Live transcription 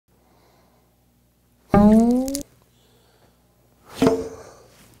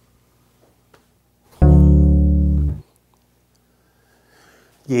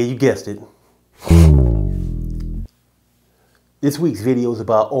Yeah, you guessed it. This week's video is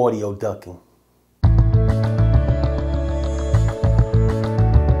about audio ducking.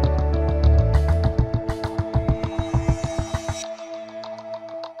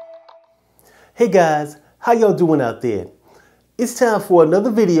 Hey guys, how y'all doing out there? It's time for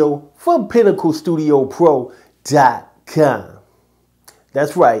another video from PinnacleStudioPro.com.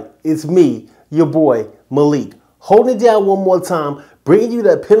 That's right, it's me, your boy Malik, holding it down one more time, bringing you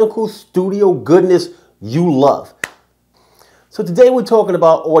that Pinnacle Studio goodness you love. So today we're talking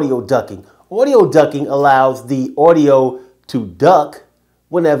about audio ducking. Audio ducking allows the audio to duck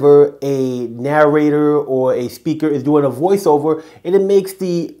whenever a narrator or a speaker is doing a voiceover, and it makes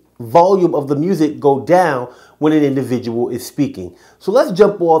the volume of the music go down when an individual is speaking. So let's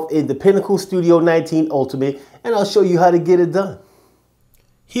jump off into Pinnacle Studio 19 Ultimate and I'll show you how to get it done.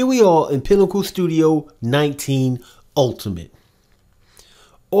 Here we are in Pinnacle Studio 19 Ultimate.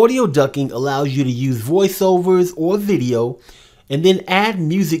 Audio ducking allows you to use voiceovers or video and then add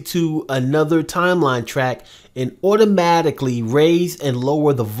music to another timeline track and automatically raise and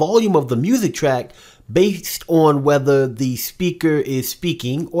lower the volume of the music track based on whether the speaker is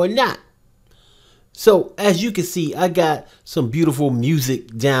speaking or not. So as you can see, I got some beautiful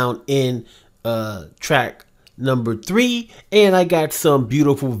music down in track number 3, and I got some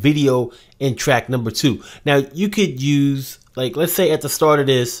beautiful video in track number 2. Now you could use, like, let's say at the start of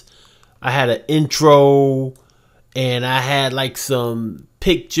this, I had an intro and I had like some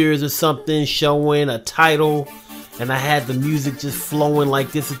pictures or something showing a title, and I had the music just flowing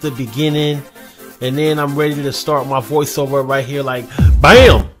like this at the beginning. And then I'm ready to start my voiceover right here, like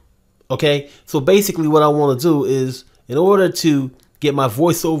bam. Okay, so basically what I want to do is, in order to get my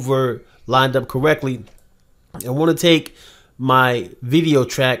voiceover lined up correctly, I want to take my video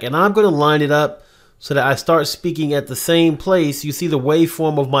track and I'm going to line it up so that I start speaking at the same place. You see the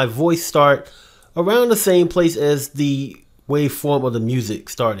waveform of my voice start around the same place as the waveform of the music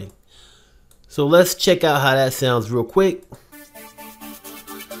starting. So let's check out how that sounds real quick.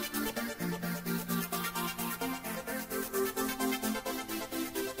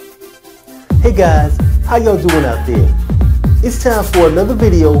 Hey guys, how y'all doing out there? It's time for another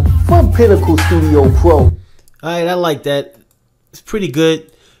video from Pinnacle Studio Pro. Alright, I like that. It's pretty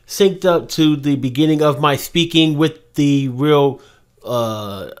good. Synced up to the beginning of my speaking with the real,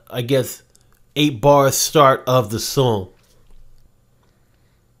 I guess, 8-bar start of the song.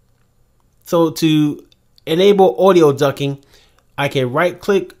 So to enable audio ducking, I can right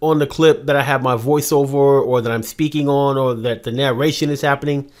click on the clip that I have my voiceover or that I'm speaking on or that the narration is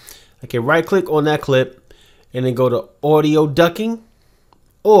happening. I can right click on that clip and then go to audio ducking,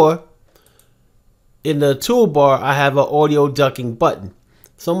 or in the toolbar I have an audio ducking button.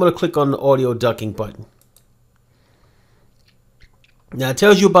 So I'm going to click on the audio ducking button. Now it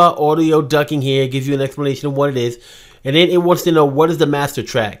tells you about audio ducking here, gives you an explanation of what it is, and then it wants to know what is the master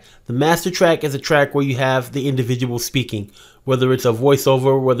track. The master track is a track where you have the individual speaking, whether it's a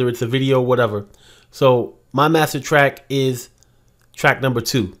voiceover, whether it's a video, whatever. So my master track is track number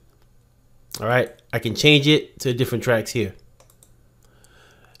 2. All right, I can change it to different tracks here.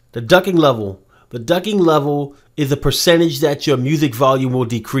 The ducking level. The ducking level is a percentage that your music volume will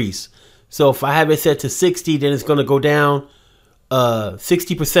decrease. So if I have it set to 60, then it's going to go down.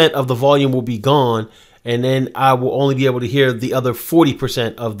 60% of the volume will be gone, and then I will only be able to hear the other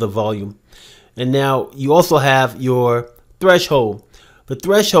 40% of the volume. And now you also have your threshold. The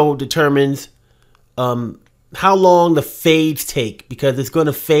threshold determines how long the fades take, because it's going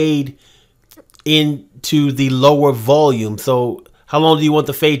to fade into the lower volume. So how long do you want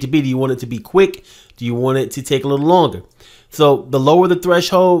the fade to be? Do you want it to be quick? Do you want it to take a little longer? So the lower the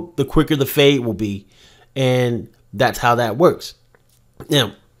threshold, the quicker the fade will be. And that's how that works.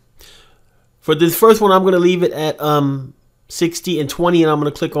 Now, for this first one, I'm going to leave it at 60 and 20, and I'm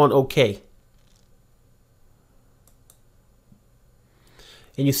going to click on OK.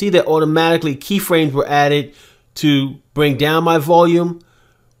 And you see that automatically keyframes were added to bring down my volume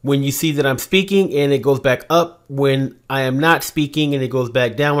when you see that I'm speaking, and it goes back up when I am not speaking, and it goes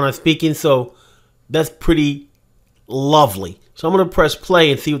back down when I'm speaking. So that's pretty lovely. So I'm going to press play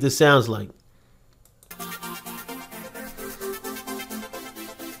and see what this sounds like.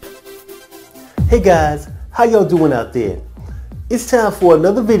 Hey guys, how y'all doing out there? It's time for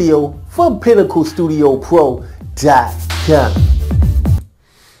another video from PinnacleStudioPro.com.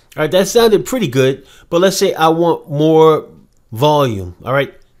 All right, that sounded pretty good, but let's say I want more volume, all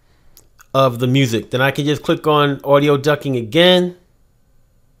right, of the music. Then I can just click on audio ducking again.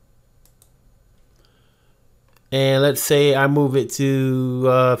 And let's say I move it to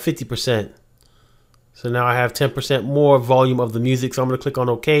 50%. So now I have 10% more volume of the music. So I'm going to click on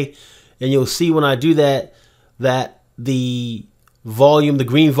OK. And you'll see when I do that, that the volume, the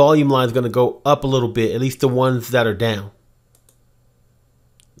green volume line is going to go up a little bit, at least the ones that are down.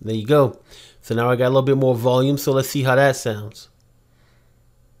 There you go. So now I got a little bit more volume. So let's see how that sounds.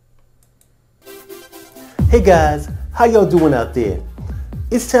 Hey guys, how y'all doing out there?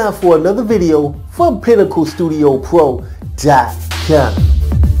 It's time for another video from PinnacleStudioPro.com.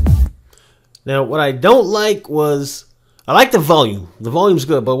 Now, what I don't like was, I like the volume. The volume's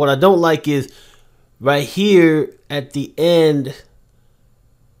good, but what I don't like is right here at the end,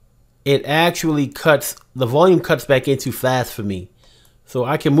 it actually cuts, the volume cuts back in too fast for me. So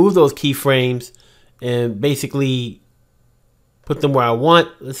I can move those keyframes and basically put them where I want.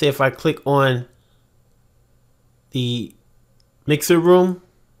 Let's say if I click on the mixer room,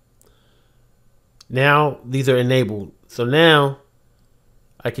 now these are enabled. So now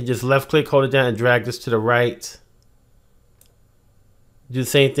I can just left click, hold it down, and drag this to the right. Do the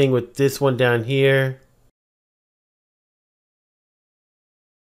same thing with this one down here.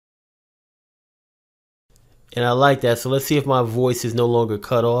 And I like that. So let's see if my voice is no longer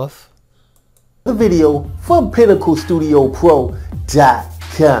cut off. The video from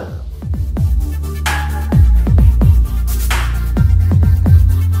PinnacleStudioPro.com.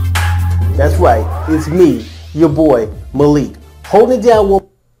 That's right, it's me, your boy, Malik, holding it down one.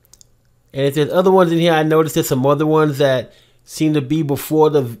 And if there's other ones in here, I noticed there's some other ones that seem to be before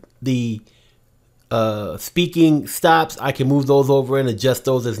the speaking stops. I can move those over and adjust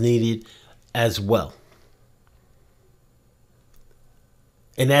those as needed as well.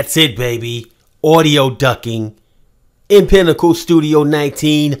 And that's it, baby. Audio ducking in Pinnacle Studio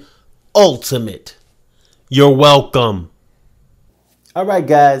 19 Ultimate. You're welcome. All right,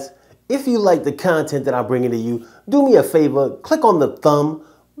 guys. If you like the content that I'm bringing to you, do me a favor, click on the thumb,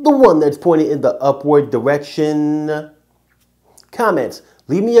 the one that's pointed in the upward direction. Comments.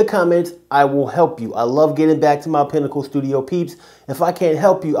 Leave me your comments. I will help you. I love getting back to my Pinnacle Studio peeps. If I can't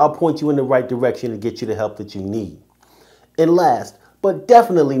help you, I'll point you in the right direction to get you the help that you need. And last, but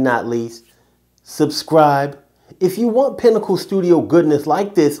definitely not least, subscribe. If you want Pinnacle Studio goodness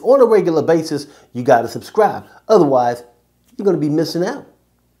like this on a regular basis, you got to subscribe. Otherwise, you're going to be missing out.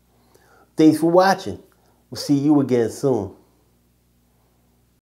 Thanks for watching. We'll see you again soon.